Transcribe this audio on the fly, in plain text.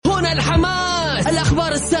الحماس،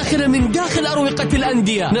 الأخبار الساخنة من داخل أروقة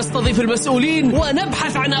الأندية، نستضيف المسؤولين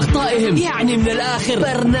ونبحث عن أخطائهم، يعني من الآخر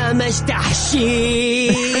برنامج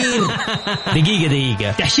تحشير.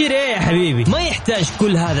 دقيقة تحشير ايه يا حبيبي؟ ما يحتاج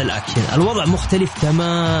كل هذا الأكشن، الوضع مختلف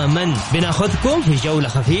تماما. بناخذكم في جولة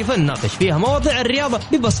خفيفة نناقش فيها مواضيع الرياضة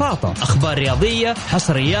ببساطة، أخبار رياضية،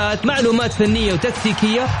 حصريات، معلومات فنية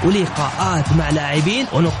وتكتيكية، ولقاءات مع لاعبين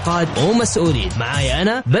ونقاد ومسؤولين. معايا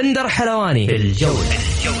أنا بندر حلواني في الجولة.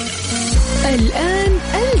 الآن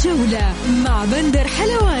الجولة مع بندر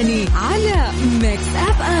حلواني على ميكس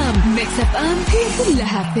أف أم. ميكس أف أم هي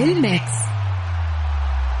كلها في الميكس.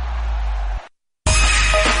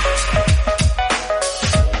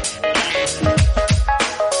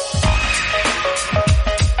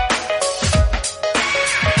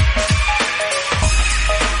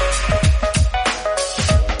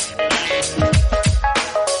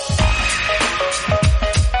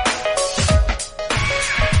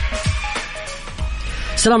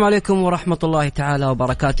 السلام عليكم ورحمة الله تعالى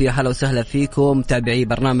وبركاته. يا هلا وسهلا فيكم متابعي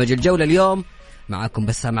برنامج الجولة. اليوم معكم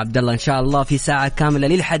بسام عبد الله إن شاء الله في ساعة كاملة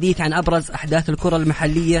للحديث عن أبرز أحداث الكرة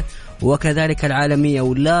المحلية وكذلك العالمية.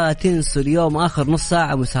 ولا تنسوا اليوم آخر نص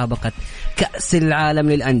ساعة مسابقة كأس العالم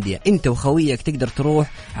للأندية. أنت وخويك تقدر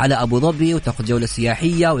تروح على أبو ظبي وتأخذ جولة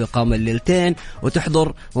سياحية ويقام الليلتين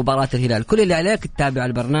وتحضر مباراة الهلال. كل اللي عليك تتابع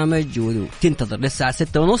البرنامج وتنتظر للساعة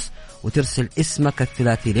 6:30 وترسل اسمك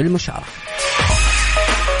الثلاثي للمشاركة.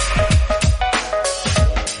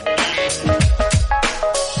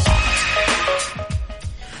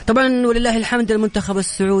 طبعا ولله الحمد المنتخب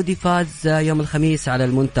السعودي فاز يوم الخميس على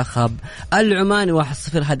المنتخب العماني 1-0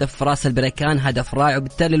 هدف راس البركان، هدف رائع.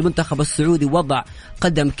 وبالتالي المنتخب السعودي وضع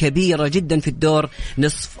قدم كبيرة جدا في الدور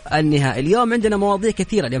نصف النهائي. اليوم عندنا مواضيع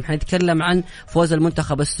كثيرة. اليوم حنتكلم عن فوز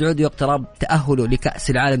المنتخب السعودي واقتراب تأهله لكأس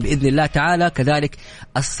العالم بإذن الله تعالى، كذلك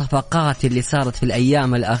الصفقات اللي صارت في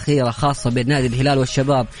الأيام الأخيرة خاصة بين نادي الهلال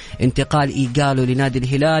والشباب، انتقال إيجالو لنادي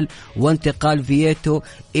الهلال وانتقال فييتو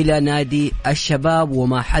إلى نادي الشباب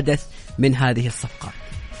وما حدث من هذه الصفقات.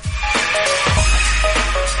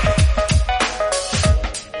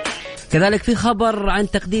 كذلك في خبر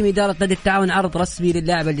عن تقديم إدارة نادي التعاون عرض رسمي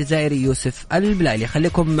للاعب الجزائري يوسف البلايلي.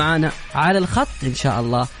 خليكم معنا على الخط إن شاء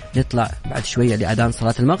الله، نطلع بعد شوية لأذان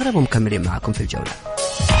صلاة المغرب ومكملين معكم في الجولة.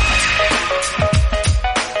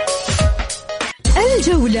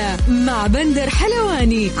 الجولة مع بندر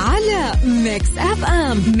حلواني على ميكس أف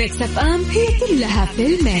أم. ميكس أف أم هي كلها في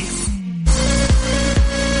الميكس.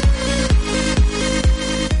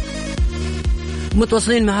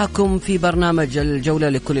 متواصلين معاكم في برنامج الجولة.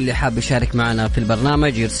 لكل اللي حاب يشارك معنا في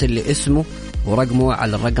البرنامج يرسل لي اسمه ورقمه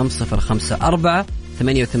على الرقم 054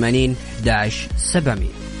 88 11 700.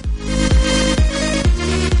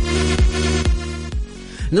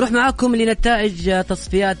 نروح معاكم لنتائج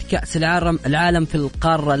تصفيات كأس العالم في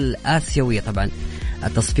القارة الآسيوية. طبعا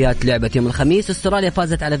التصفيات لعبت يوم الخميس. استراليا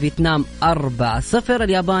فازت على فيتنام 4-0،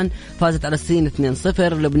 اليابان فازت على الصين 2-0،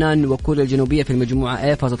 لبنان وكوريا الجنوبية في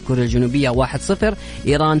المجموعة A فازت كوريا الجنوبية 1-0،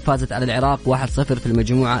 إيران فازت على العراق 1-0 في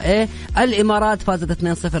المجموعة A، الإمارات فازت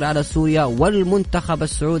 2-0 على سوريا، والمنتخب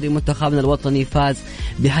السعودي منتخبنا الوطني فاز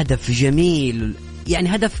بهدف جميل،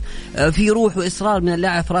 يعني هدف فيه روح وإصرار من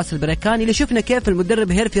اللاعب فراس البركاني اللي شفنا كيف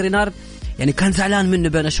المدرب هيرفي رينارد يعني كان زعلان منه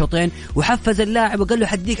بين الشوطين وحفز اللاعب وقال له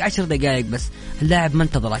حديك 10 دقائق بس. اللاعب ما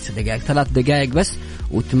انتظر 10 دقائق، 3 دقائق بس،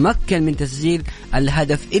 وتمكن من تسجيل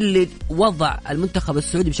الهدف اللي وضع المنتخب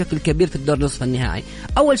السعودي بشكل كبير في الدور نصف النهائي.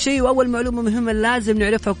 أول شيء وأول معلومة مهمة لازم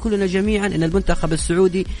نعرفها كلنا جميعا أن المنتخب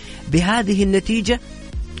السعودي بهذه النتيجة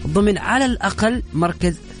ضمن على الأقل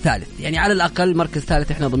مركز ثالث، يعني على الأقل مركز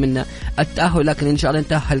ثالث احنا ضمننا التأهل، لكن إن شاء الله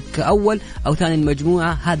نتأهل كأول أو ثاني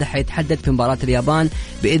المجموعة هذا حيتحدد في مباراة اليابان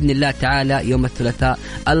بإذن الله تعالى يوم الثلاثاء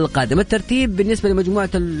القادم. الترتيب بالنسبة لمجموعة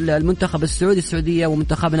المنتخب السعودي، السعودية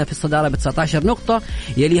ومنتخبنا في الصدارة ب19 نقطة،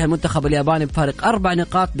 يليها المنتخب الياباني بفارق 4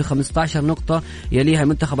 نقاط ب15 نقطة، يليها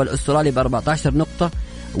المنتخب الأسترالي ب14 نقطة،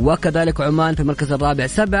 وكذلك عمان في المركز الرابع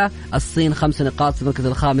 7، الصين 5 نقاط في المركز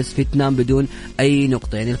الخامس، فيتنام بدون أي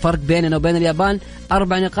نقطة. يعني الفرق بيننا وبين اليابان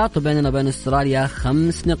 4 نقاط وبيننا وبين استراليا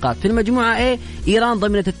 5 نقاط. في المجموعة A إيران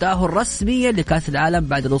ضمنت التأهل رسميا لكأس العالم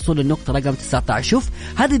بعد الوصول للنقطة رقم 19. شوف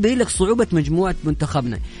هذا يبين لك صعوبة مجموعة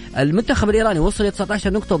منتخبنا. المنتخب الإيراني وصل ل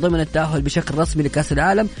 19 نقطة وضمن التأهل بشكل رسمي لكأس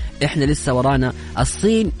العالم، إحنا لسه ورانا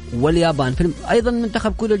الصين واليابان. أيضا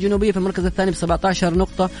المنتخب كوريا الجنوبية في المركز الثاني ب17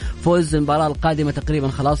 نقطة، فوز المباراة القادمة تقريبا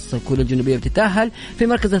خلاص كوريا الجنوبية بتتأهل. في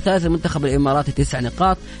المركز الثالث المنتخب الإماراتي 9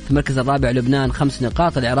 نقاط، في المركز الرابع لبنان 5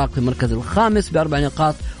 نقاط، العراق في المركز الخامس ب4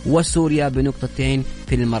 نقاط، وسوريا بنقطتين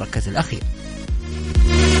في المركز الأخير.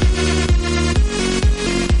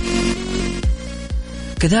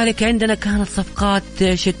 كذلك عندنا كانت صفقات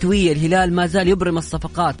شتوية. الهلال ما زال يبرم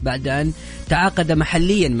الصفقات بعد أن تعاقد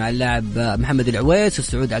محليا مع اللاعب محمد العويس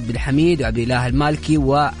وسعود عبد الحميد وعبد الله المالكي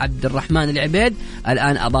وعبد الرحمن العبيد.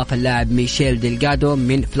 الآن أضاف اللاعب ميشيل ديلغادو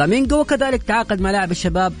من فلامينغو، وكذلك تعاقد مع لاعب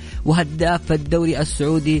الشباب وهداف الدوري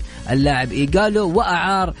السعودي اللاعب إيغالو،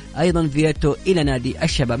 وأعار أيضا فيتو إلى نادي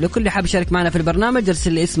الشباب. لكل حاب يشارك معنا في البرنامج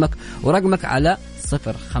ارسل لي اسمك ورقمك على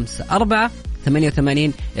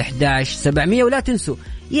 054-88-11-700. ولا تنسوا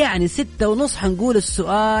يعني 6:30 حنقول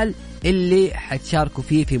السؤال اللي حتشاركوا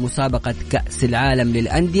فيه في مسابقة كأس العالم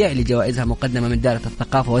للأندية اللي جوائزها مقدمة من دائرة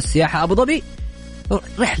الثقافة والسياحة أبو ظبي.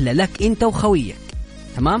 رحلة لك أنت وخويك،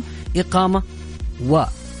 تمام، إقامة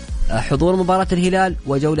وحضور مباراة الهلال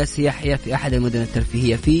وجولة سياحية في أحد المدن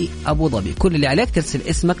الترفيهية في أبو ظبي. كل اللي عليك ترسل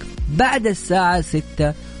اسمك بعد الساعة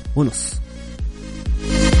 6:30.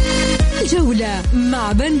 جولة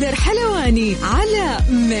مع بندر حلواني على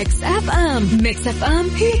ميكس أف أم. ميكس أف أم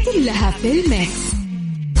هي كلها في الميكس.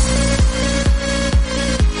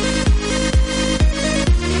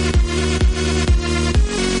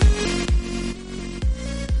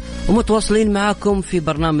 ومتواصلين معكم في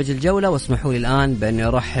برنامج الجولة، واسمحوا لي الآن بأن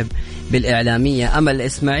أرحب بالإعلامية أمل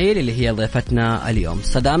إسماعيل اللي هي ضيفتنا اليوم.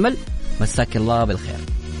 أستاذ أمل، مساك الله بالخير.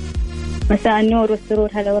 مساء النور والسرور.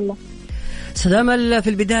 هلا والله. أستاذ أمل، في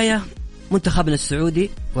البداية منتخبنا السعودي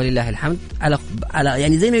ولله الحمد على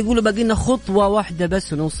يعني زي ما يقولوا باقي لنا خطوة واحدة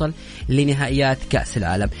بس ونوصل لنهائيات كأس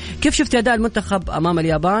العالم. كيف شفت أداء المنتخب أمام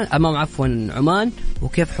اليابان عمان،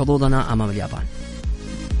 وكيف حظوظنا أمام اليابان؟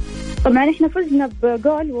 طبعا احنا فزنا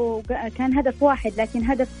بجول وكان هدف واحد، لكن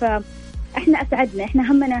هدف احنا اسعدنا.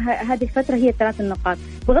 احنا همنا هذه الفترة هي 3 نقاط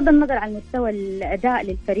بغض النظر عن مستوى الأداء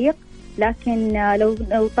للفريق، لكن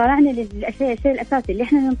لو طالعنا للشيء الأساسي اللي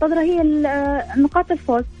احنا ننتظره هي نقاط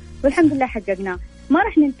الفوز، والحمد لله حققناه. ما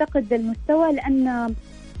راح ننتقد المستوى لأن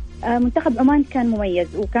منتخب عمان كان مميز،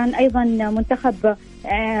 وكان أيضا منتخب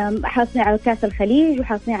حاصل على كأس الخليج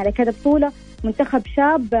وحاصل على كذا بطولة، منتخب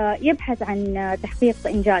شاب يبحث عن تحقيق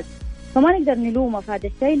إنجاز، فما نقدر نلومه في هذا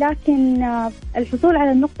الشيء. لكن الحصول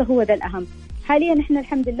على النقطة هو ذا الأهم. حاليا احنا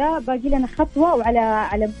الحمد لله باقي لنا خطوة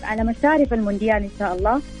وعلى مشارف المونديال إن شاء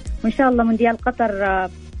الله، وإن شاء الله مونديال قطر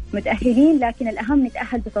متأهلين، لكن الأهم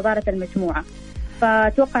نتأهل بصدارة المجموعة.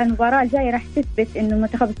 فأتوقع المباراة الجاية راح تثبت إنه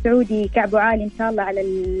المنتخب السعودي كعبه عالي إن شاء الله على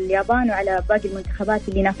اليابان وعلى باقي المنتخبات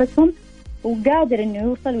اللي ينافسهم، وقادر إنه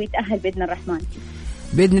يوصل ويتأهل بإذن الرحمن.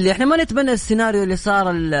 بإذن الله. احنا ما نتمنى السيناريو اللي صار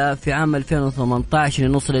في عام 2018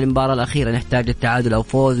 إن نوصل للمباراة الأخيرة نحتاج التعادل أو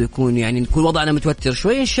فوز ويكون يعني نكون وضعنا متوتر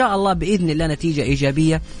شوي. إن شاء الله بإذن الله نتيجة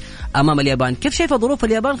إيجابية أمام اليابان. كيف شايفة ظروف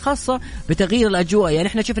اليابان خاصة بتغيير الأجواء؟ يعني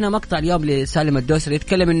احنا شفنا مقطع اليوم لسالم الدوسري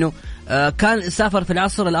يتكلم إنه كان سافر في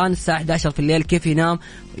العصر، الآن الساعة 11 في الليل، كيف ينام؟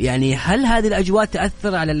 يعني هل هذه الأجواء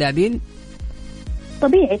تأثر على اللاعبين؟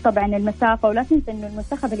 طبيعي طبعا المسافة، ولا تنسى إنه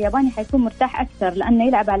المنتخب الياباني حيكون مرتاح أكثر لأنه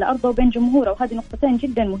يلعب على أرضه وبين جمهوره، وهذه نقطتين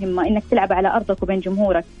جدا مهمة، إنك تلعب على أرضك وبين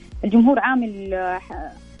جمهورك. الجمهور عامل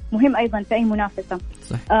مهم أيضا في أي منافسة.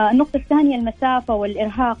 النقطة الثانية المسافة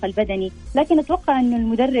والإرهاق البدني، لكن أتوقع أنه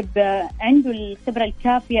المدرب عنده الخبرة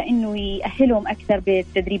الكافية أنه يأهلهم أكثر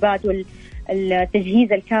بالتدريبات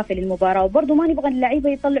والتجهيز الكافي للمباراة. وبرضه ما نبغى اللعيبة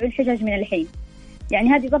يطلعوا الحجج من الحين، يعني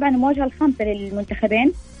هذه طبعا المواجهة الخامسة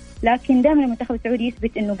للمنتخبين، لكن دائما المنتخب السعودي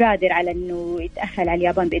يثبت أنه قادر على أنه يتأهل على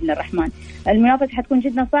اليابان بإذن الرحمن. المنافسة حتكون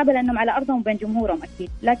جدا صعبة لأنهم على أرضهم وبين جمهورهم أكيد،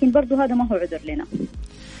 لكن برضه هذا ما هو عذر لنا.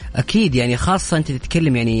 أكيد يعني خاصة أنت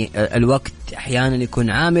تتكلم يعني الوقت أحيانا يكون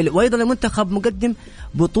عامل، وأيضا المنتخب مقدم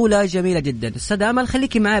بطولة جميلة جدا. أستاذ أمل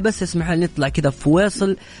خليكي معي بس، اسمح لي نطلع كده في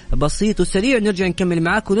فواصل بسيط وسريع، نرجع نكمل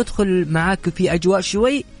معاك وندخل معاك في أجواء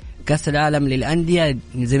شوي كأس العالم للأندية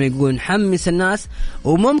زي ما يقول نحمس الناس.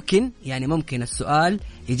 وممكن يعني ممكن السؤال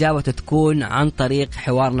إجابته تكون عن طريق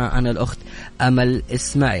حوارنا أنا الأخت أمل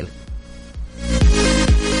إسماعيل.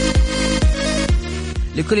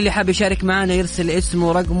 لكل اللي حاب يشارك معنا يرسل اسمه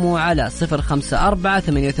ورقمه على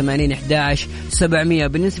 054-88-11-700.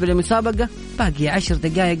 بالنسبة للمسابقة باقي 10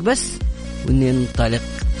 دقائق بس وننطلق.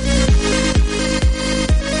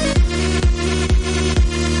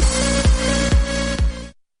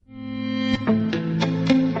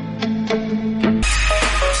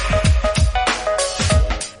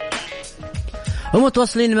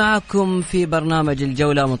 ومتواصلين معكم في برنامج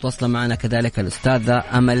الجولة، ومتواصلة معنا كذلك الأستاذة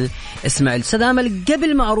أمل إسماعيل. أستاذ أمل،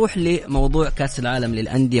 قبل ما أروح لموضوع كأس العالم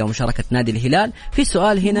للأندية ومشاركة نادي الهلال، في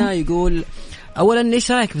سؤال هنا يقول أولا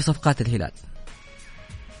إيش رأيك بصفقات الهلال؟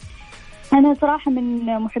 أنا صراحة من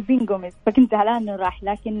محبين جوميز، فكنت زعلان إنه راح،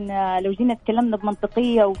 لكن لو جينا تكلمنا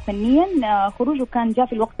بمنطقية وفنيا، خروجه كان جاء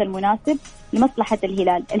في الوقت المناسب لمصلحة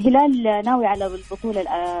الهلال. الهلال ناوي على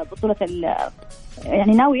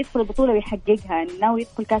يعني ناوي يدخل البطولة ويحققها، يعني ناوي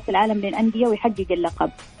يدخل كأس العالم للأندية ويحقق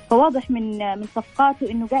اللقب، فواضح من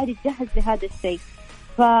صفقاته إنه قاعد يتجهز لهذا الشيء.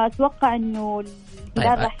 فأتوقع إنه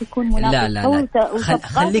الهلال راح يكون منافس. لا.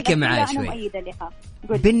 خليك معي شوي.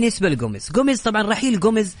 بالنسبة لجوميز طبعا رحيل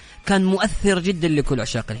جوميز كان مؤثر جدا لكل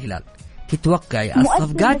عشاق الهلال. تتوقعي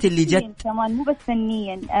الصفقات اللي جت كمان مو بس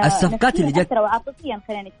فنيا، الصفقات اللي جت وعاطفيا،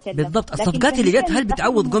 خلينا نتكلم بالضبط. الصفقات اللي جت هل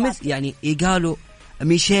بتعوض جوميز؟ يعني إيغالو،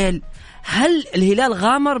 ميشيل، هل الهلال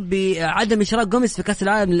غامر بعدم إشراك جوميز في كأس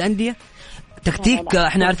العالم للأندية؟ تكتيك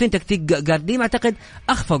احنا عارفين تكتيك جارديم اعتقد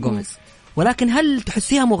اخفى جوميز، ولكن هل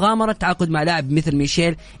تحسيها مغامرة تعاقد مع لاعب مثل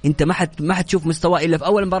ميشيل؟ انت ما حتشوف مستواه الا في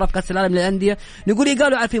اول مباراة في كأس العالم للأندية. نقول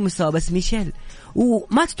قالوا عارفين مستواه، بس ميشيل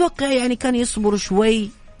وما تتوقع يعني كان يصبر شوي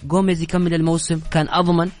جوميز يكمل الموسم كان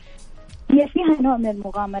اضمن؟ هي فيها نوع من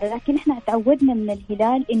المغامرة، لكن احنا تعودنا من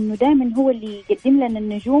الهلال انه دائما هو اللي يقدم لنا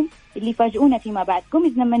النجوم اللي يفاجئونا فيما بعد.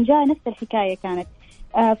 جوميز لما جاء نفس الحكاية كانت.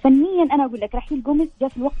 فنيا أنا أقول لك رحيل جوميز جاء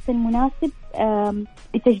في الوقت المناسب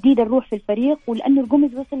لتجديد الروح في الفريق، ولأنه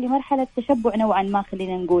جوميز وصل لمرحلة تشبع نوعا ما،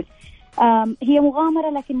 خلينا نقول. هي مغامرة،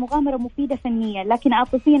 لكن مغامرة مفيدة فنيا. لكن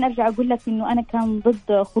عاطفيا أرجع أقول لك إنه أنا كان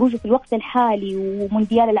ضد خروجه في الوقت الحالي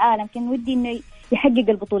ومونديال العالم. كان ودي إنه يحقق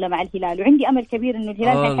البطولة مع الهلال، وعندي أمل كبير إنه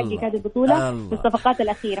الهلال حيحقق هذه البطولة في الصفقات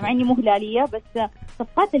الأخيرة، مع إني مو هلالية، بس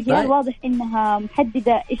صفقات الهلال واضح إنها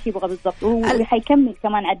محددة إيش يبغى بالضبط، وحيكمل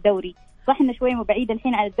كمان على الدوري. صح إنه شوي بعيد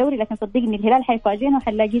الحين على الدوري، لكن صدقني الهلال حيفاجئنا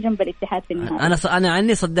وحنلاقيه جنب الاتحاد في النهاية. أنا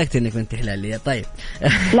عني صدقت إنك أنت هلالية. طيب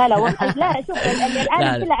لا لا شوف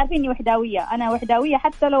العالم كله عارفين إني وحداوية، أنا وحداوية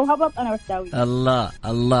حتى لو هبط أنا وحداوية.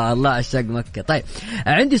 الله عشاق مكة. طيب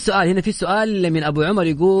عندي سؤال هنا، في سؤال من أبو عمر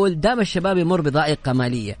يقول: دام الشباب يمر بضائقة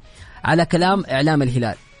مالية على كلام إعلام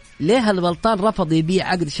الهلال، ليه البلطان رفض يبيع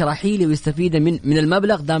عقد شراحيلي ويستفيد من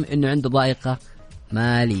المبلغ دام إنه عنده ضائقة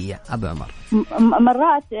مالية؟ أبو عمر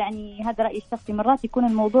مرات يعني هذا رأيي الشخصي، مرات يكون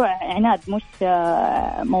الموضوع عناد، مش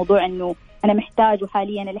موضوع إنه أنا محتاج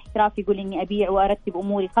وحاليا الاحتراف يقول إني أبيع وأرتب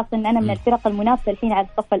أموري، خاصة إن أنا من الفرق المنافسة الحين على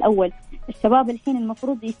الصف الأول. الشباب الحين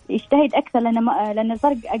المفروض يجتهد أكثر لأن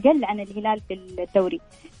الفرق أقل عن الهلال في الدوري،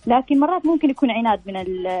 لكن مرات ممكن يكون عناد من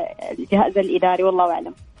الجهاز الإداري، والله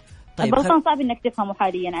أعلم. طيب البلطان صعب إنك تفهمه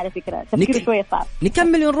حاليا، على فكرة تفكيره شوية صعب.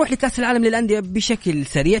 نكمل ونروح لكأس العالم للأندية بشكل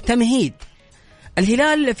سريع. تمهيد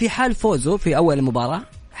الهلال في حال فوزه في أول المباراة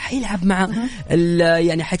حيلعب مع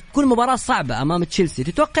يعني حتكون مباراة صعبة أمام تشيلسي.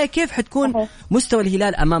 تتوقع كيف حتكون مستوى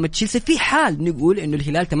الهلال أمام تشيلسي في حال نقول إنه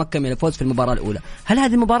الهلال تمكن من الفوز في المباراة الأولى؟ هل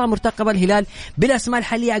هذه المباراة مرتقبة؟ الهلال بالأسماء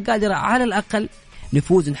الحالية قادرة على الأقل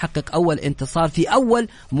نفوز، نحقق أول انتصار في أول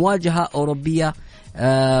مواجهة أوروبية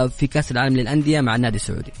في كأس العالم للأندية مع النادي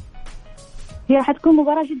السعودي. هي حتكون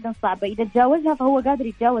مباراة جدا صعبة، إذا تجاوزها فهو قادر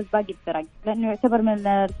يتجاوز باقي الفرق، لأنه يعتبر من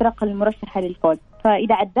الفرق المرشحة للفوز،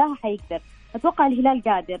 فإذا عداها حيقدر. أتوقع الهلال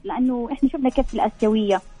قادر، لأنه إحنا شفنا كيف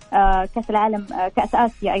الآسيوية كأس العالم كأس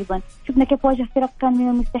آسيا أيضا شفنا كيف واجه فرق كان من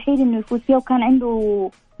المستحيل إنه يفوز فيها، وكان عنده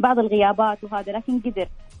بعض الغيابات وهذا، لكن قدر.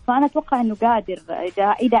 فأنا أتوقع إنه قادر،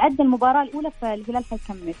 إذا عدى المباراة الأولى فالهلال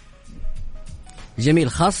حيكمل. جميل،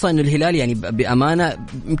 خاصة إنه الهلال يعني بأمانة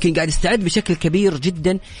يمكن قاعد يستعد بشكل كبير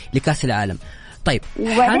جدا لكأس العالم. طيب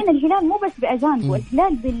وبعدين الهلال مو بس بأجانبه،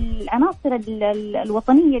 الهلال بالعناصر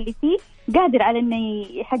الوطنية اللي فيه قادر على إنه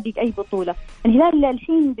يحقق أي بطولة. الهلال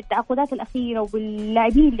الحين بالتعاقدات الأخيرة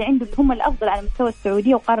وباللاعبين اللي عنده اللي هم الأفضل على مستوى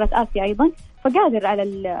السعودية وقارة آسيا أيضا، فقادر على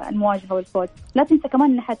المواجهة والفوز. لا تنسى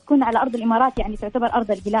كمان إنها تكون على أرض الإمارات، يعني تعتبر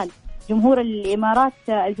أرض الهلال. الجمهور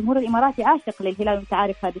الإماراتي عاشق للهلال، وأنت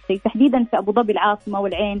عارف هذا الشيء، تحديدا في أبو ظبي العاصمة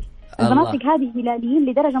والعين. المناطق هذه هلاليين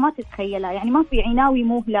لدرجة ما تتخيلها، يعني ما في عيناوي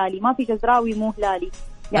مو هلالي، ما في جزراوي مو هلالي،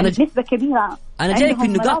 يعني نسبة كبيرة. أنا جاي في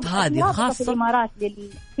النقاط هذه خاصة في الإمارات،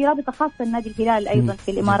 في رابطة خاصة النادي الهلال أيضا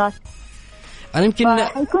في الإمارات. أنا يمكن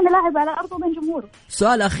يكون لاعب على أرضه بين جمهوره.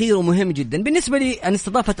 سؤال أخير ومهم جدا بالنسبة لي، أن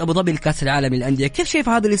استضافة أبو ظبي لكأس العالم للأندية، كيف شايف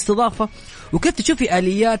هذه الاستضافة؟ وكيف تشوفي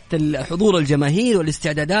آليات حضور الجماهير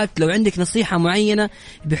والاستعدادات؟ لو عندك نصيحة معينة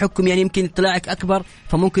بحكم يعني يمكن اطلاعك أكبر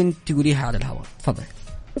فممكن تقوليها على الهواء، تفضل.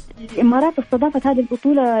 الإمارات استضافت هذه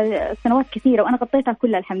البطولة سنوات كثيرة، وأنا غطيتها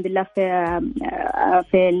كلها الحمد لله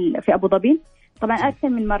في أبو ظبي، طبعا أكثر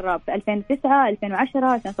من مرة، في 2009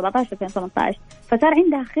 2010 2017 2018، فصار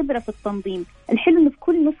عندها خبرة في التنظيم. الحلو إنه في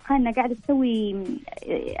كل نسخة إنها قاعدة تسوي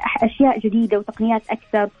أشياء جديدة وتقنيات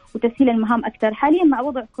أكثر وتسهيل المهام أكثر. حاليا مع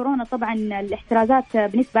وضع كورونا طبعا الاحترازات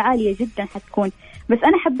بنسبة عالية جدا حتكون، بس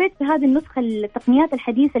أنا حبيت في هذه النسخة التقنيات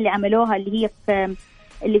الحديثة اللي عملوها، اللي هي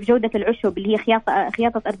اللي في جودة العشب، اللي هي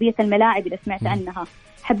خياطة أرضية الملاعب إذا سمعت عنها.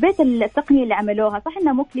 حبيت التقنية اللي عملوها، صح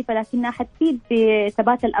إنها مكلفة لكنها حتفيد في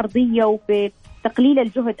ثبات الأرضية وفي تقليل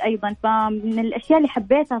الجهد أيضا. فمن الأشياء اللي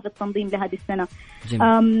حبيتها في التنظيم لهذه السنة.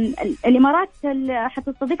 الإمارات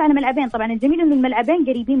حتستضيف على ملعبين. طبعا الجميل إنه الملعبين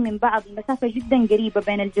قريبين من بعض، المسافة جدا قريبة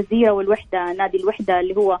بين الجزيرة والوحدة، نادي الوحدة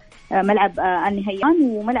اللي هو ملعب النهيان،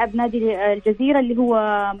 وملعب نادي الجزيرة اللي هو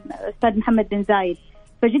أستاذ محمد بن زايد،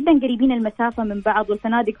 فجدا قريبين المسافة من بعض،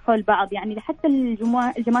 والفنادق حول بعض. يعني حتى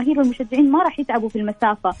الجماهير والمشجعين ما راح يتعبوا في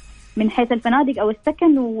المسافة من حيث الفنادق أو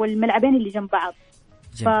السكن والملعبين اللي جنب بعض.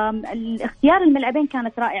 فالاختيار الملعبين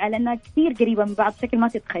كانت رائعة لأنها كثير قريبة من بعض بشكل ما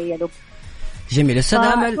تتخيلوا. جميل. أستاذ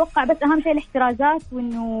أمل، أتوقع بس أهم شيء الاحترازات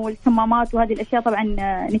وإنه الكمامات وهذه الأشياء. طبعا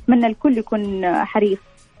نتمنى الكل يكون حريص.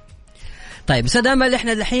 طيب أستاذ أمل،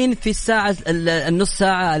 إحنا الحين في الساعة النص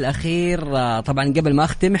ساعة الأخير. طبعا قبل ما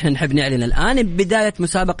أختم إحنا نحب نعلن الآن بداية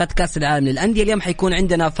مسابقة كأس العالم للأندية. اليوم حيكون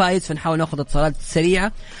عندنا فايز، فنحاول نأخذ اتصالات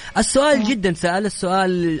سريعة. السؤال جدا سهل،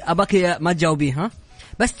 السؤال أباك ما تجاوبيه، ها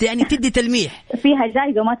بس يعني تدي تلميح فيها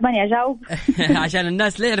جايزة وما تباني أجاوب عشان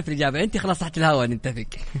الناس لا يعرف الإجابة. أنت خلاص تحت الهواء نتفق.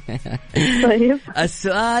 طيب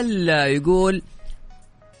السؤال يقول: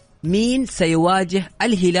 مين سيواجه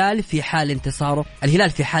الهلال في حال انتصاره؟ الهلال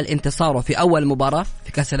في حال انتصاره في أول مباراة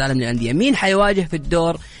في كأس العالم للأندية، مين حيواجه في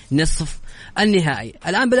الدور نصف النهائي؟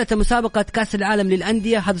 الآن بدأت مسابقة كأس العالم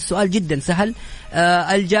للأندية. هذا السؤال جدا سهل.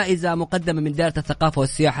 الجائزة مقدمة من دائرة الثقافة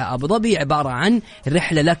والسياحة أبو ظبي، عبارة عن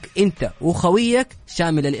رحلة لك أنت وخويك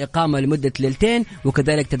شامل الإقامة لمدة ليلتين،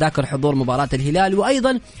 وكذلك تذاكر حضور مباراة الهلال،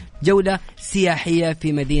 وأيضا جولة سياحية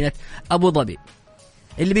في مدينة أبو ظبي.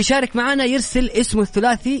 اللي بيشارك معنا يرسل اسمه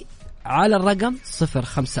الثلاثي على الرقم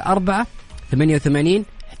 054 88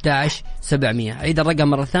 11 700. عيد الرقم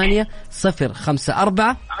مرة ثانية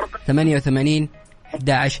 054 88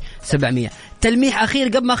 11 700. تلميح أخير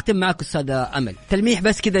قبل ما أختم معك أستاذة أمل، تلميح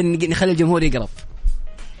بس كذا نخلي الجمهور يقرب.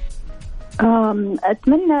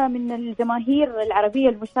 أتمنى من الجماهير العربية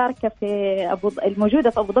المشاركة في الموجودة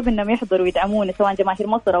في أبو ظبي أنهم يحضروا ويدعمون، سواء جماهير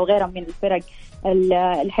مصر أو غيرها من الفرق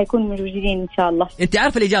اللي حيكونوا موجودين إن شاء الله. أنت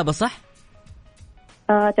عارف الإجابة صح؟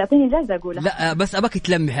 تعطيني جائزة أقولها؟ لا بس أباك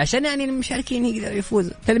تلمح عشان يعني المشاركين يقدروا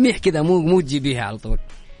يفوزوا. تلميح كذا، مو تجيبيها على طول.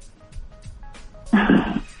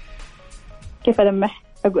 كيف ألمح؟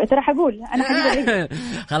 ترى حقول أنا حجيب العيد.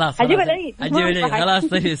 خلاص حجيب العيد خلاص.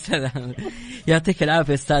 طيب أستاذة يعطيك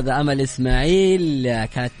العافية أستاذة أمل إسماعيل،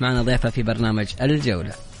 كانت معنا ضيفة في برنامج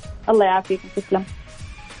الجولة. الله يعافيك، تسلم.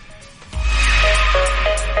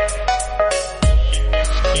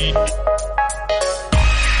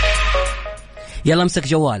 يلا امسك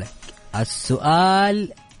جوالك.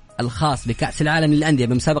 السؤال الخاص بكأس العالم للأندية،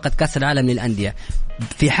 بمسابقة كأس العالم للأندية،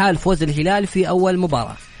 في حال فوز الهلال في أول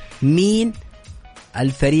مباراة، مين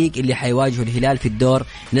الفريق اللي حيواجه الهلال في الدور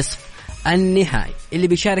نصف النهائي؟ اللي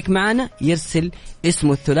بيشارك معنا يرسل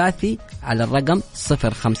اسمه الثلاثي على الرقم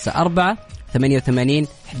 054 88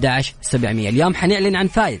 11 700. اليوم حنعلن عن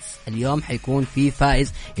فائز، اليوم حيكون في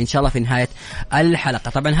فائز إن شاء الله في نهاية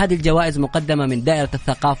الحلقة. طبعا هذه الجوائز مقدمة من دائرة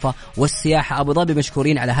الثقافة والسياحة أبو ظبي،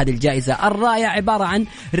 مشكورين على هذه الجائزة الرائعة، عبارة عن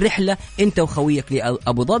رحلة أنت وخويك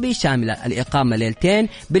لأبو ظبي شاملة الإقامة ليلتين،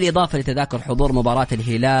 بالإضافة لتذاكر حضور مباراة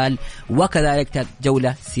الهلال، وكذلك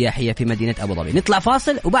جولة سياحية في مدينة أبو ظبي. نطلع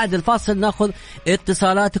فاصل، وبعد الفاصل ناخذ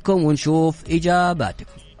اتصالاتكم ونشوف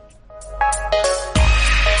إجاباتكم.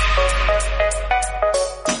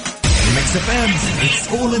 It's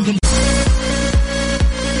all in the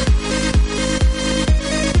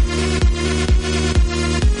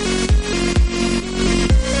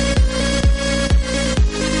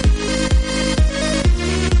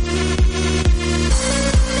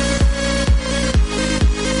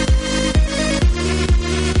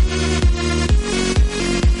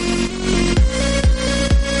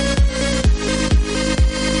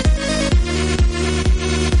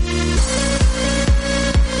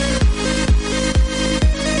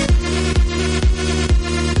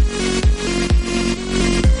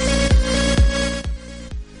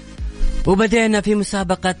وبدأنا في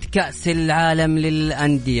مسابقة كأس العالم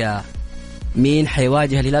للأندية. مين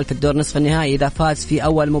حيواجه الهلال في الدور نصف النهائي إذا فاز في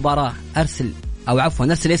أول مباراة؟ أرسل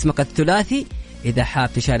اسمك الثلاثي إذا حاب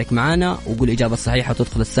تشارك معنا، وقول الإجابة الصحيحة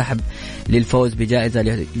وتدخل السحب للفوز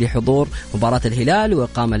بجائزة لحضور مباراة الهلال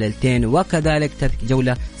وإقامة ليلتين، وكذلك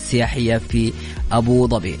جولة سياحية في أبو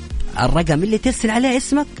ظبي. الرقم اللي ترسل عليه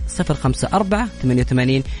اسمك 054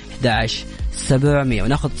 88 11 700.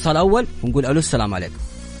 وناخذ اتصال أول ونقول ألو، السلام عليكم.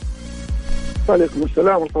 وعليكم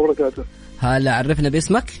السلام ورحمة الله وبركاته. هلا، عرفنا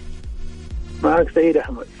باسمك. معك سعيد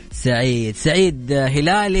أحمد. سعيد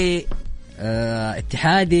هلالي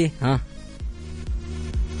اتحادي، ها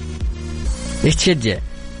ايش تشجع؟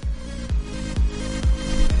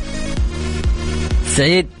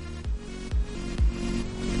 سعيد.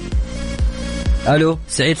 الو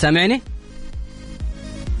سعيد سامعني؟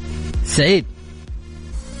 سعيد.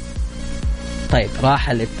 طيب راح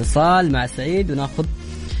الاتصال مع سعيد وناخذ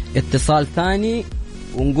اتصال ثاني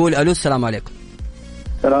ونقول الو السلام عليكم.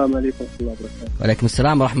 السلام عليكم ورحمة الله وبركاته. وعليكم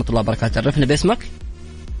السلام ورحمة الله وبركاته. عرفنا باسمك.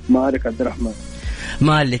 مالك عبد الرحمن.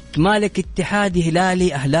 مالك اتحادي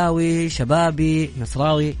هلالي أهلاوي شبابي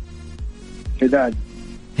نصراوي؟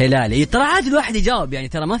 هلالي. ترى عادي الواحد يجاوب يعني،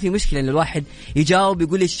 ترى ما في مشكلة إن الواحد يجاوب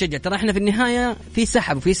يقول يشجع، ترى احنا في النهاية في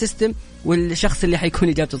سحب وفي سيستم والشخص اللي حيكون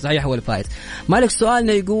إجابته صحيحة هو الفائز. مالك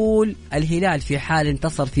سؤالنا يقول الهلال في حال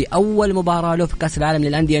انتصر في أول مباراة له في كأس العالم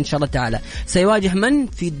للأندية إن شاء الله تعالى سيواجه من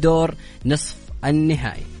في الدور نصف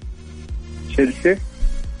النهائي؟ تشيلسي.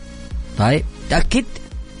 طيب تأكد؟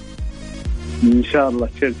 إن شاء الله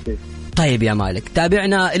تشيلسي. طيب يا مالك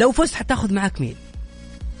تابعنا، لو فزت حتاخذ معك مين؟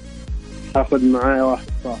 أخذ معايا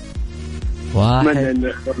 1-1. من اللي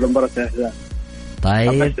يختار المباراة الأحزاب؟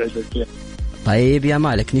 طيب يا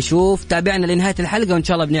مالك نشوف، تابعنا لنهاية الحلقة وإن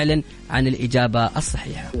شاء الله بنعلن عن الإجابة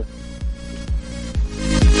الصحيحة.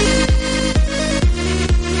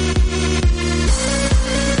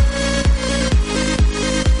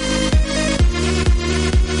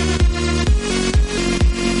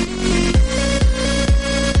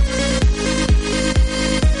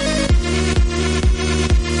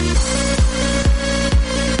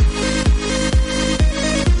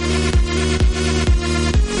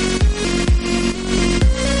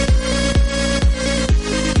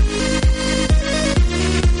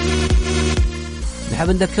 حاب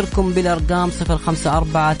نذكركم بالأرقام 054-88-11-700.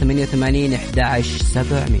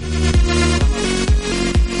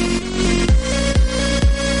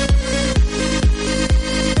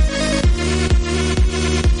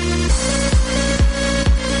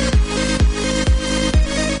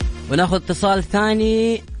 وناخذ اتصال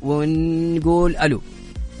ثاني ونقول ألو.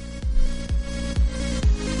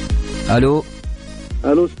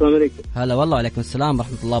 السلام عليكم. هلا والله. وعليكم السلام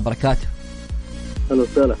ورحمة الله وبركاته. هلا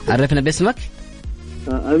وسهلا. عرفنا باسمك.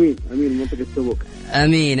 أمين منطقة تبوك.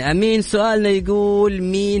 أمين سؤالنا يقول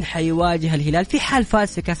مين حيواجه الهلال في حال فاز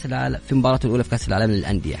في كأس العالم في مباراته الأولى في كأس العالم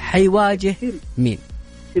للأندية؟ حيواجه مين؟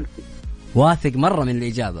 تشيلسي. واثق مرة من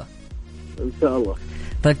الإجابة إن شاء الله.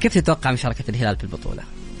 طيب كيف تتوقع مشاركة الهلال في البطولة؟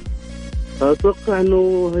 أتوقع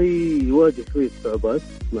أنه هيواجه شوية صعوبات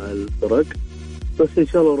مع الفرق، بس إن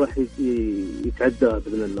شاء الله راح يتعدى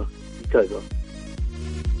بإذن الله يتعدى.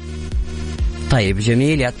 طيب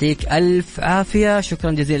جميل، يعطيك ألف عافية،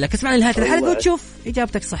 شكرا جزيلا لك. اسمعني لنهاية الحلقة وتشوف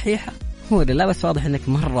إجابتك صحيحة هو لا، بس واضح أنك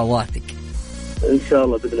مرة واثق. إن شاء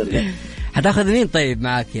الله بإذن الله. هتاخذ مين طيب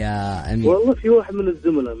معك يا أمين؟ والله في واحد من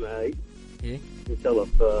الزملاء معي إن شاء الله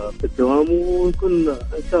في الدوام، ونكون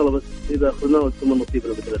إن شاء الله بس إذا أخذناه ونسمى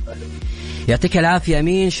نصيبنا بإذن الله. يعطيك العافية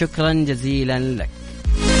أمين، شكرا جزيلا لك.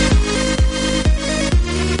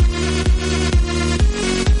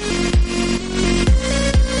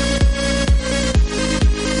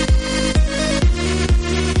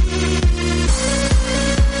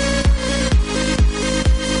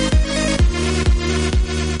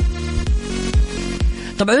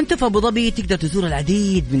 طبعا انت في ابو ظبي تقدر تزور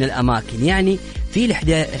العديد من الاماكن، يعني في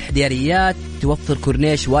الحدياريات توفر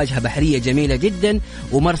كورنيش واجهه بحريه جميله جدا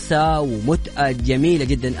ومرسى ومتأة جميله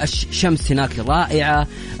جدا، الشمس هناك رائعه،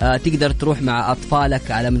 تقدر تروح مع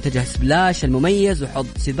اطفالك على منتجع سبلاش المميز وحوض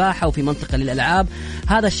سباحه وفي منطقه للالعاب.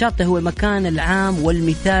 هذا الشاطئ هو المكان العام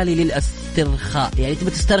والمثالي للاسترخاء، يعني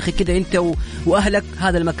تبي تسترخي كده انت واهلك،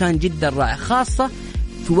 هذا المكان جدا رائع، خاصه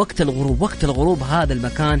في وقت الغروب. وقت الغروب هذا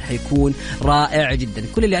المكان حيكون رائع جدا.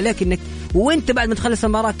 كل اللي عليك انك وانت بعد ما تخلص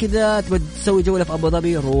المباراة كذا تبغى تسوي جولة في ابو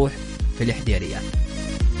ظبي، روح في الحدياريات.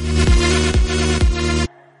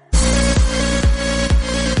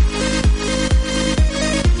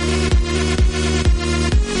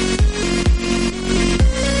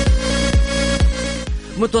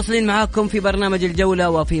 متواصلين معاكم في برنامج الجولة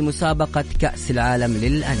وفي مسابقة كأس العالم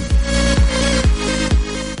للأندية.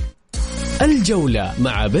 الجولة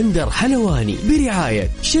مع بندر حلواني برعاية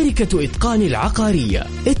شركة إتقان العقارية،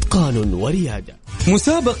 إتقان وريادة.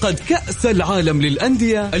 مسابقة كأس العالم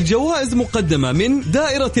للأندية، الجوائز مقدمة من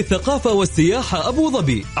دائرة الثقافة والسياحة أبو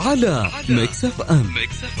ظبي على ميكس اف ام.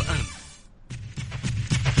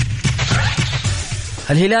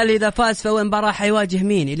 الهلال إذا فاز في أول مباراة حيواجه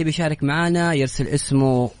مين؟ اللي بيشارك معنا يرسل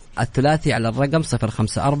اسمه الثلاثي على الرقم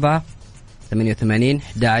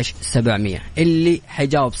 054-88-11-700. اللي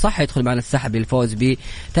حيجاوب صح يدخل معنا السحب للفوز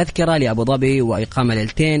بتذكرة لأبو ظبي وإقامة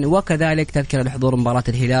ليلتين، وكذلك تذكرة لحضور مباراة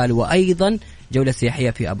الهلال وأيضا جولة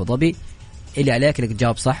سياحية في أبو ظبي. اللي عليك انك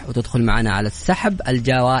تجاوب صح وتدخل معنا على السحب.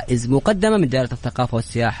 الجوائز مقدمة من دائرة الثقافة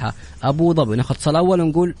والسياحة أبو ظبي. ناخذ اتصال أول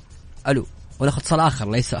ونقول ألو. وناخذ اتصال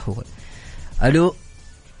آخر ليس أول. ألو.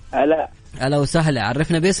 ألا وسهلا،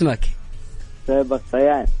 عرفنا باسمك. صهيب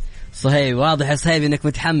الصيان. صهيب، واضح يا صهيب إنك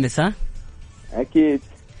متحمس. ها أكيد.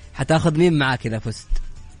 حتاخذ مين معاك إذا فزت؟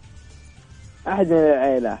 أحد من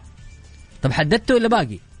العائلة. طب حددته ولا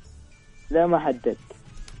باقي؟ لا ما حددت.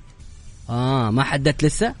 ما حددت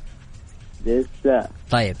لسه؟ لسه.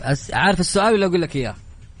 طيب عارف السؤال ولا أقول لك إياه؟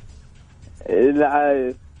 لا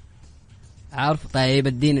عارف. طيب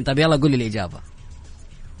اديني، طب يلا قول لي الإجابة.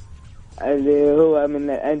 اللي هو من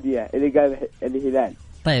الأندية اللي قابل الهلال.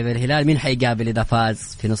 طيب الهلال مين حيقابل إذا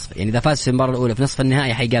فاز في نصف، يعني إذا فاز في المباراة الأولى في نصف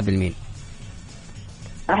النهائي حيقابل مين؟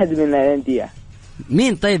 أحد من الأندية.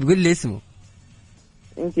 مين؟ طيب قل لي اسمه.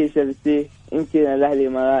 يمكن تشيلسي، يمكن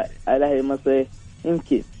الأهلي مصري،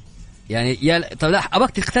 يمكن. يعني طب لا،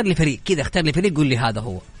 أبغاك تختار لي فريق كذا، اختار لي فريق قول لي هذا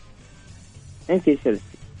هو. يمكن تشيلسي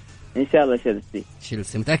إن شاء الله.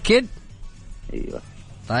 تشيلسي. متأكد؟ أيوة.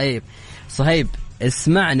 طيب صهيب،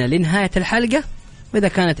 اسمعنا لنهاية الحلقة، وإذا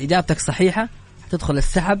كانت إجابتك صحيحة تدخل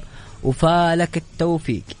السحب وفالك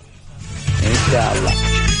التوفيق إن شاء الله.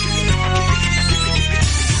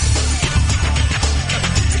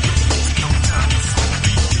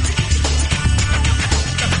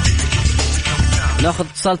 ناخذ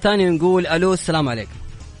اتصال ثاني ونقول ألو. السلام عليكم.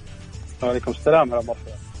 وعليكم السلام ورحمة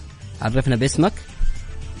الله. عرفنا باسمك.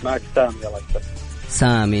 معك سامي. الله يسلمك.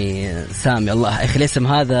 سامي الله يا أخي، الاسم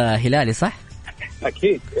هذا هلالي صح؟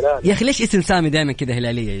 أكيد هلالي. يا أخي ليش اسم سامي دائما كذا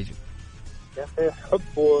هلالية يجوا؟ يا أخي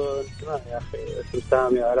حب وانتماء يا أخي. اسم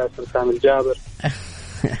سامي على اسم سامي الجابر.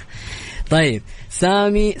 طيب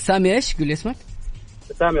سامي إيش؟ قول لي اسمك.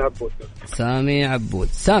 سامي عبود.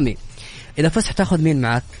 سامي، إذا فزت تاخذ مين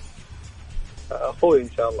معك؟ أخوي إن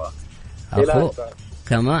شاء الله. أخو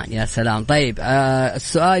كمان. يا سلام. طيب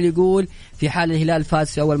السؤال يقول في حال الهلال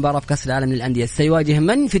فاز في أول مباراة في كأس العالم للأندية سيواجه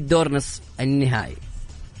من في الدور نصف النهائي؟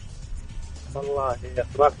 والله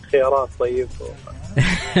ما في خيارات. طيب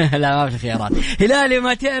لا ما في خيارات. هلالي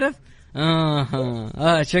ما تعرف؟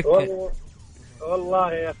 شك.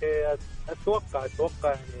 والله يا أخي أتوقع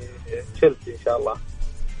يعني تشيلسي إن شاء الله.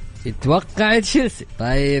 تتوقع تشيلسي؟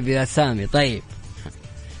 طيب يا سامي. طيب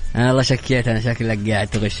والله شكيت أنا، شكلك قاعد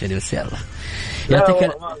تغشني بس يلا.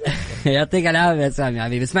 يعطيك العافية يا سامي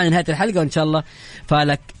حبيبي. اسمعني نهاية الحلقة وإن شاء الله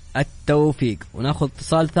فالك التوفيق. وناخذ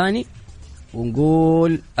اتصال ثاني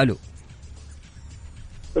ونقول ألو.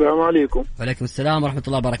 السلام عليكم. وعليكم السلام ورحمة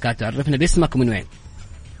الله وبركاته. عرفنا باسمك ومن وين؟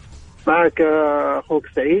 معك أخوك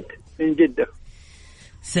سعيد من جدة.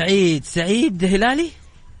 سعيد هلالي؟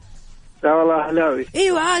 لا والله أهلاوي.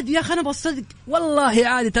 ايوه عادي يا اخي، انا بصدق والله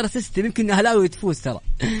عادي، ترى سيستم يمكن اهلاوي تفوز. ترى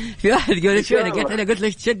في واحد قال شوي انا قلت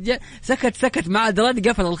ليش تشجع، سكت ما عاد رد،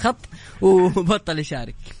 قفل الخط وبطل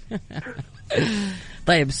يشارك.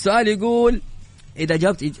 طيب السؤال يقول اذا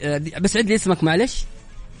جاوبت بس عد لي اسمك معلش.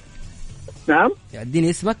 نعم اديني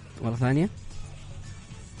اسمك مرة ثانية.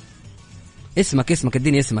 اسمك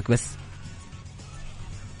اديني اسمك بس.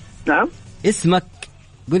 نعم اسمك،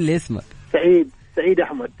 قل لي اسمك. سعيد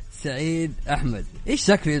أحمد. إيش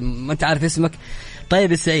شك ما أنت عارف اسمك؟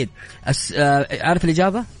 طيب السعيد عارف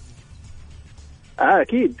الإجابة؟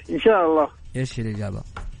 أكيد إن شاء الله. إيش الإجابة؟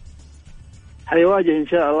 حيواجه إن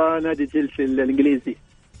شاء الله نادي تشيلسي الإنجليزي.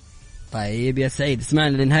 طيب يا سعيد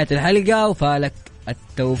اسمعنا لنهاية الحلقة وفالك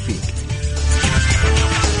التوفيق.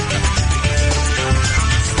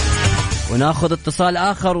 وناخذ اتصال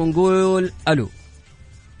آخر ونقول ألو.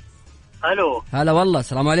 هلا والله.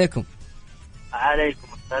 السلام عليكم. عليكم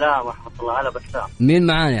السلام ورحمة الله. هلا بسام. مين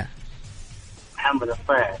معانا؟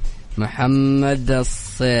 محمد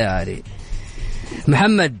الصيعري.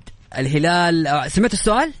 محمد، الهلال سمعت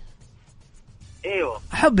السؤال؟ ايوه.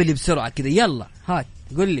 احب اللي بسرعة كذا. يلا هات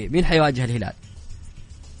قل لي مين حيواجه الهلال؟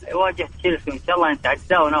 يواجه تشيلسي ان شاء الله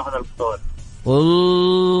نتعداه وناخذ البطولة.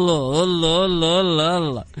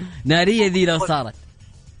 الله نارية ذي لو صارت.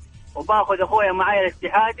 وباخذ اخويا معايا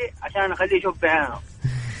الاتحادي عشان اخليه يشوف بعينه.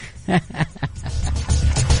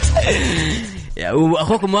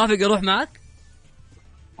 واخوك موافق يروح معك؟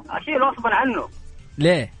 اشيله غصبا عنه.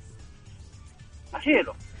 ليه؟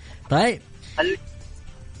 اشيله. طيب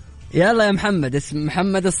يلا يا محمد، اسم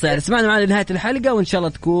محمد الصيعري. اسمعنا معنا لنهاية الحلقة وإن شاء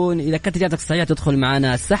الله تكون إذا كانت إجابتك صحيحة تدخل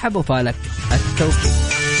معنا السحب وفالك التوفيق.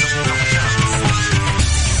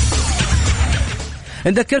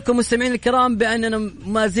 نذكركم مستمعين الكرام بأننا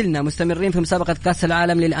ما زلنا مستمرين في مسابقة كأس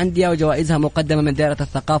العالم للأندية وجوائزها مقدمة من دائرة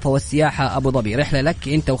الثقافة والسياحة أبو ظبي. رحلة لك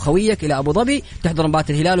أنت وخويك إلى أبو ظبي تحضر مباراة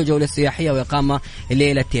الهلال وجولة سياحية وإقامة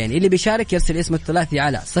الليلتين. اللي بيشارك يرسل اسمه الثلاثي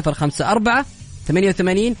على 054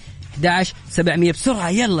 88 11 700 بسرعة.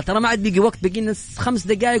 يلا ترى ما عاد بيجي وقت، بقينا 5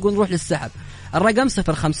 دقائق ونروح للسحب. الرقم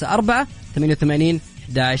 054 88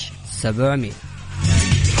 11 700.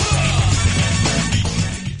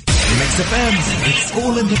 Mix FM, it's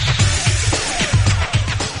all in the...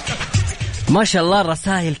 ما شاء الله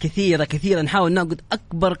الرسائل كثيرة نحاول ناخذ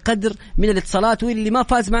أكبر قدر من الاتصالات. واللي ما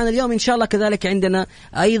فاز معنا اليوم إن شاء الله كذلك عندنا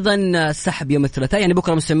أيضا سحب يوم الثلاثاء، يعني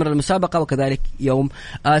بكرة مستمر المسابقة، وكذلك يوم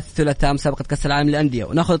الثلاثاء مسابقة كأس العالم للأندية.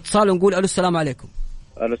 وناخذ اتصال ونقول ألو السلام عليكم.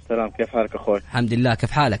 ألو السلام، كيف حالك أخوي؟ الحمد لله،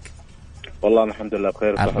 كيف حالك؟ والله الحمد لله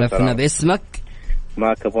بخير. عرفنا باسمك.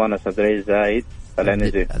 معك أبوانا عبد زايد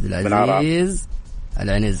العنزي. عبد العزيز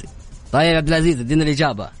العنزي. طيب عبد العزيز ادينا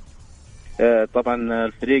الإجابة. طبعا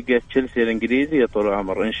الفريق تشيلسي الإنجليزي يا طول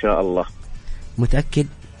العمر إن شاء الله. متأكد؟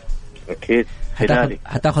 أكيد.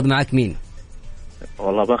 هتاخذ معك مين؟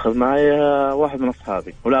 والله باخذ معي واحد من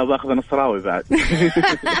أصحابي، ولا باخذ نصراوي بعد.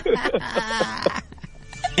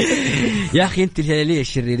 يا أخي أنت الهلالية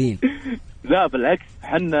الشريرين. لا بالعكس،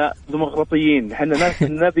 حنا ديمقراطيين، حنا ناس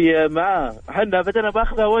النبي معاه، حنا بدنا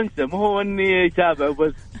باخذها وانسى، مو هو اني يتابع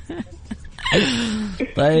وبس.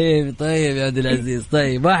 طيب يا عبد العزيز.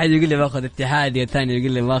 طيب واحد يقول لي باخذ اتحادي، الثاني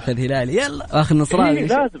يقول لي باخذ هلالي، يلا باخذ نصراوي.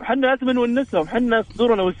 لازم حنا لازم نونسهم، حنا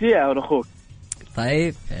صدورنا وسيعة ونخوك.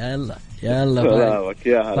 طيب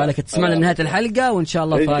يلا بالك تسمعنا لنهاية الحلقة، وإن شاء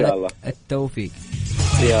الله فالك التوفيق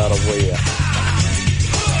يا رب وياك.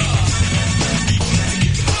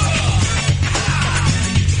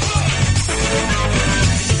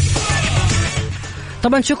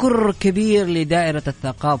 طبعا شكر كبير لدائرة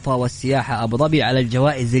الثقافة والسياحة أبو ظبي على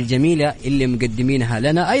الجوائز الجميلة اللي مقدمينها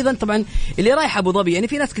لنا. أيضا طبعا اللي رايح أبو ظبي، يعني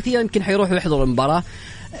في ناس كثير يمكن حيروحوا يحضروا المباراة،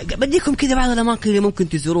 بديكم كذا بعض الأماكن اللي ممكن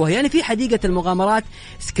تزوروها. يعني في حديقة المغامرات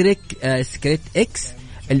سكريت إكس،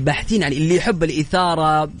 الباحثين عن اللي يحب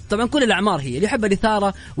الإثارة، طبعا كل الأعمار هي اللي يحب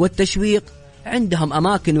الإثارة والتشويق، عندهم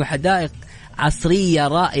أماكن وحدائق عصرية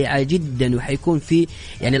رائعة جدا، وحيكون في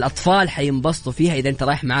يعني الأطفال حينبسطوا فيها إذا أنت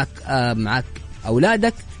رايح معك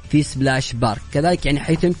أولادك. في سبلاش بارك كذلك، يعني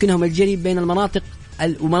حيث يمكنهم الجري بين المناطق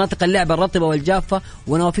ومناطق اللعب الرطبة والجافة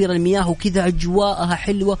ونوافير المياه، وكذا أجواءها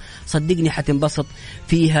حلوة، صدقني حتنبسط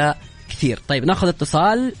فيها كثير. طيب ناخذ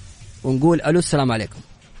اتصال ونقول ألو السلام عليكم.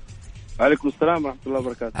 وعليكم السلام ورحمة الله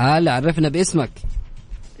وبركاته. هلا، عرفنا باسمك.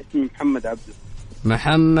 اسمي محمد عبده.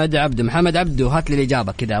 محمد عبده، هات لي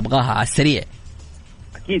الإجابة كذا أبغاها على السريع.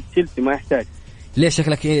 أكيد تشيلسي، ما يحتاج. ليش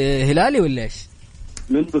شكلك هلالي ولا إيش؟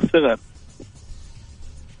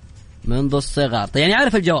 منذ الصغر. طيب يعني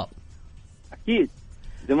عارف الجواب. أكيد.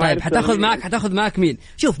 طيب حتاخذ معك مين؟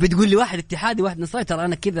 شوف بتقول لي واحد اتحادي واحد نصراوي، ترى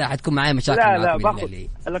أنا كذا حتكون معايا مشاكل. لا باخذ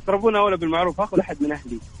الأقربون أولى بالمعروف، أخذ أحد من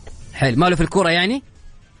أهلي. حلو، ماله في الكورة يعني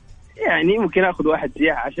ممكن أخذ واحد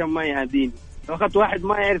سياحة عشان ما يهديني. لو أخذت واحد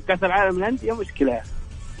ما يعرف كأس العالم للأندية مشكلة.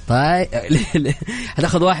 طيب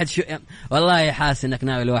هتاخذ واحد والله حاسس انك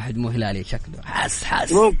ناوي لواحد مو هلالي، شكله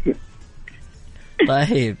حاس ممكن.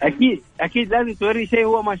 طيب اكيد لازم توري شيء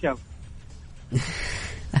هو ما شاف.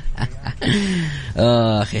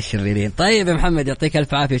 اخ يا شريرين. طيب يا محمد يعطيك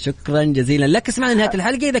الف عافيه، شكرا جزيلا لك. اسمعنا نهايه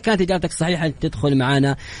الحلقه، اذا كانت اجابتك صحيحه تدخل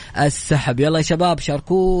معنا السحب. يلا يا شباب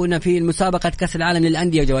شاركونا في مسابقه كاس العالم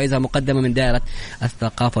للانديه، وجوائزها مقدمه من دائره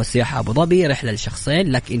الثقافه والسياحه ابو ظبي، رحله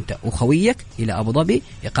لشخصين لك انت وخويك الى ابو ظبي،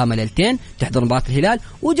 اقامه ليلتين، تحضر مباراه الهلال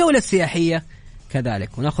وجوله سياحيه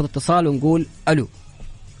كذلك. وناخذ اتصال ونقول الو.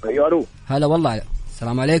 ايوه الو. هلا والله،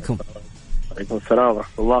 السلام عليكم. وعليكم السلام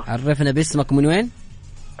ورحمه الله. عرفنا باسمك، من وين؟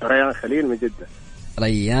 ريان خليل من جدة.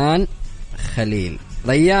 ريان خليل.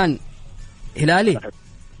 ريان هلالي؟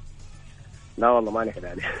 لا والله ماني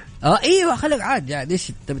هلالي. ايوه خليك عاد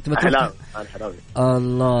ايش تبي حلاوي. انا حلاوي.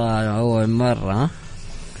 الله، اول مرة.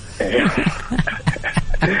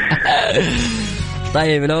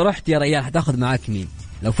 طيب لو رحت يا ريان هتاخذ معاك مين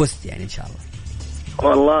لو فزت يعني ان شاء الله؟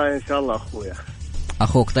 والله ان شاء الله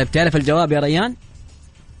اخوك. طيب تعرف الجواب يا ريان؟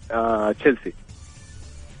 تشيلسي.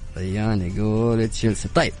 ريان يقول تشيلسي.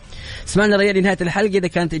 طيب اسمعنا ريان لنهاية الحلقة، إذا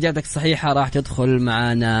كانت إجابتك صحيحة راح تدخل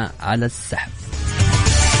معنا على السحب.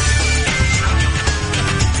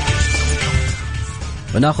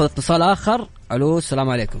 وناخذ اتصال آخر. ألو السلام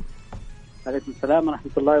عليكم. عليكم السلام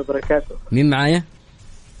ورحمة الله وبركاته. مين معايا؟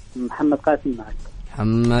 محمد قاسم معك.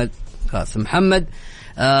 محمد قاسم. محمد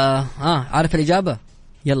عارف الإجابة؟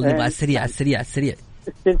 يلا نبغى على السريع.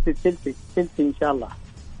 تشيلسي إن شاء الله.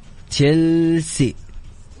 تشيلسي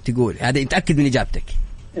تقول هذا، متأكد من إجابتك؟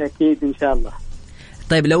 أكيد إن شاء الله.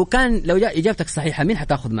 طيب لو إجابتك صحيحة مين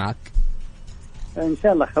حتاخذ معك؟ إن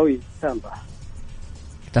شاء الله خوي، إن شاء الله.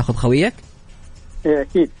 تاخذ خويك؟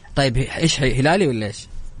 أكيد. طيب إيش هلالي ولا إيش؟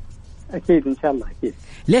 أكيد إن شاء الله أكيد.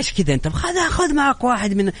 ليش كذا أنت؟ خذ معك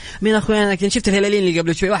واحد من أخوانك. شفت الهلاليين اللي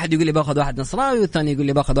قبل شوي، واحد يقول لي باخذ واحد نصراوي والثاني يقول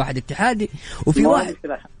لي باخذ واحد اتحادي، وفي واحد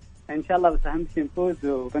إن شاء الله. بس أهم شيء نفوز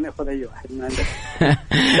وبنأخذ أي واحد من عندك.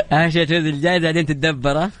 أهم شيء تفوز الجائزة بعدين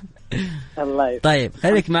تتدبر. الله يسلمك. طيب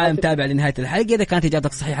خليك معنا متابع لنهاية الحلقة، إذا كانت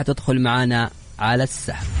إجابتك صحيحة تدخل معنا على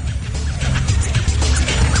السحب.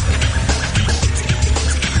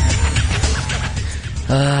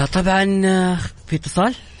 طبعا في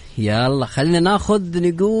اتصال، يلا خلينا ناخذ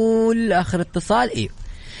نقول آخر اتصال. إيه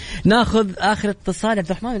ناخذ آخر اتصال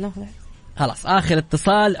عبد الرحمن، ناخذ خلاص آخر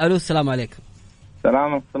اتصال. ألو السلام عليكم.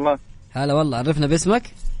 السلام ورحمة الله. هلا والله، عرفنا باسمك.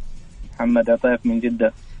 محمد عطيف من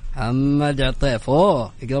جدة. محمد عطيف،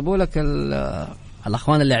 أوه يقربوا لك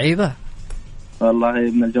الأخوان اللعيبة والله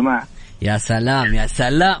ابن الجماعة. يا سلام يا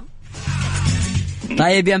سلام.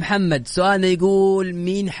 طيب يا محمد، سؤالنا يقول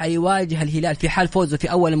مين حيواجه الهلال في حال فوزه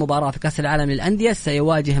في أول مباراة في كأس العالم للأندية؟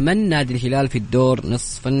 سيواجه من نادي الهلال في الدور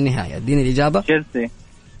نصف النهائي؟ اديني الإجابة. تشيلسي.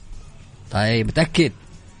 طيب متأكد؟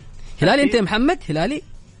 هلالي أنت يا محمد؟ هلالي؟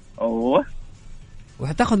 أوه.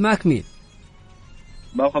 وحتاخذ معك مين؟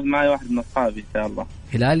 باخذ معي واحد من أصحابي إن شاء الله.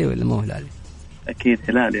 هلالي ولا مو هلالي؟ أكيد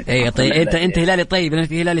هلالي. اي طيب انت هلالي. طيب لأن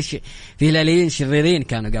في هلالي في هلاليين شريرين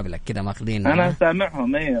كانوا قبلك كذا ماخذين. انا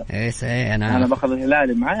سامعهم. ايوه ايه انا باخذ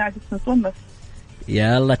الهلالي معي عشان نتونس.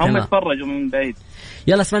 يلا تمام. هم يتفرجوا من بعيد.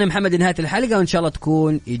 يلا اسمعني محمد نهاية الحلقة وان شاء الله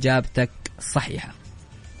تكون اجابتك صحيحة.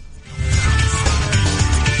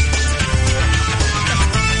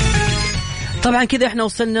 طبعا كذا احنا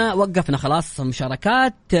وقفنا خلاص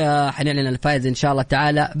مشاركات. حنعلن الفائز ان شاء الله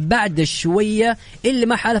تعالى بعد شوية. اللي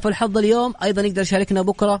ما حالف الحظ اليوم ايضا يقدر يشاركنا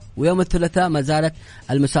بكرة، ويوم الثلاثاء ما زالت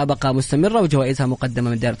المسابقة مستمرة وجوائزها مقدمة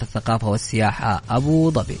من دائرة الثقافة والسياحة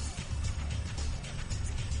أبو ظبي.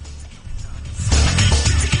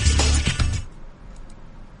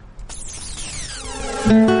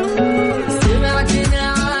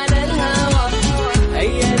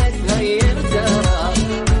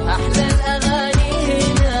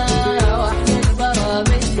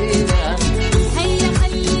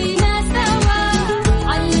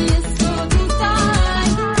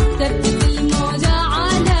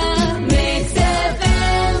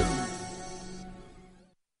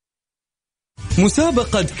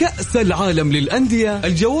 مسابقة كأس العالم للأندية،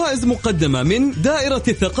 الجوائز مقدمة من دائرة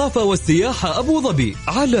الثقافة والسياحة أبو ظبي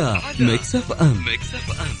على ميكس اف ام.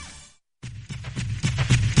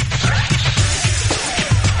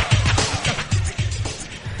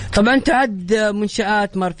 طبعا تعد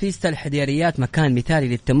منشآت مارفيستا الحديريات مكان مثالي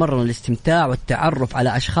للتمرن والاستمتاع والتعرف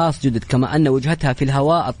على أشخاص جدد، كما أن وجهتها في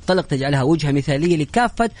الهواء الطلق تجعلها وجهة مثالية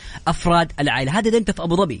لكافة أفراد العائلة. هذا أنت في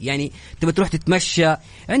أبو ظبي، يعني تبي تروح تتمشى،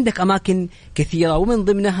 عندك أماكن كثيرة ومن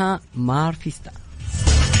ضمنها مارفيستا.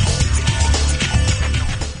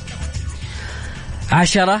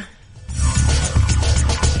 10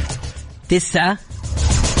 9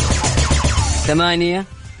 8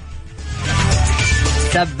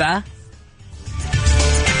 7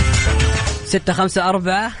 6 5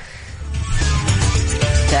 4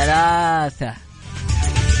 3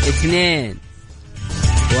 2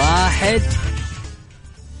 1.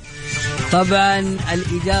 طبعا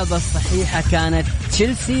الإجابة الصحيحة كانت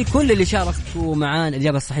تشيلسي. كل اللي شاركوا معانا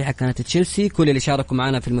الإجابة الصحيحة كانت تشيلسي. كل اللي شاركوا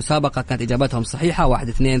معانا في المسابقة كانت إجابتهم صحيحة. 1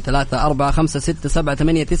 2 3 4 5 6 7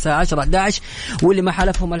 8 9 10 11. واللي ما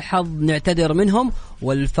حلفهم الحظ نعتذر منهم.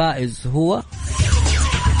 والفائز هو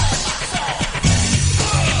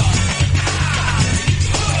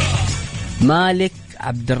مالك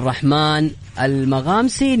عبد الرحمن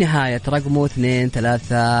المغامسي، نهاية رقمه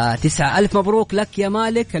 239. ألف مبروك لك يا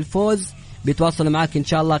مالك. الفوز بيتواصلوا معاك إن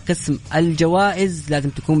شاء الله قسم الجوائز، لازم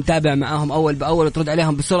تكون متابع معاهم أول بأول وترد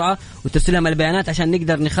عليهم بسرعة وترسل لهم البيانات عشان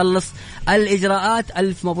نقدر نخلص الإجراءات.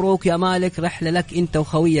 ألف مبروك يا مالك، رحلة لك أنت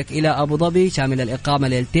وخويك إلى أبو ظبي شامل الإقامة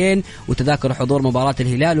ليلتين وتذاكر حضور مباراة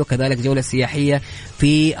الهلال وكذلك جولة سياحية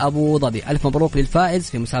في أبو ظبي. ألف مبروك للفائز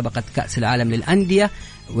في مسابقة كأس العالم للأندية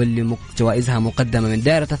واللي جوائزها مقدمة من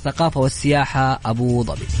دائرة الثقافة والسياحة أبو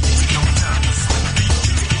ظبي.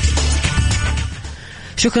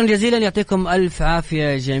 شكرا جزيلا، يعطيكم ألف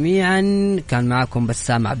عافية جميعا. كان معكم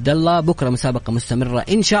بسام عبد الله. بكرة مسابقة مستمرة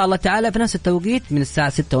إن شاء الله تعالى في نفس التوقيت من الساعة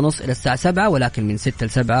 6:30 إلى الساعة 7، ولكن من 6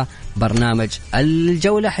 ل7 برنامج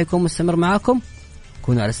الجولة حيكون مستمر معكم.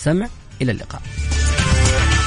 كونوا على السمع، إلى اللقاء.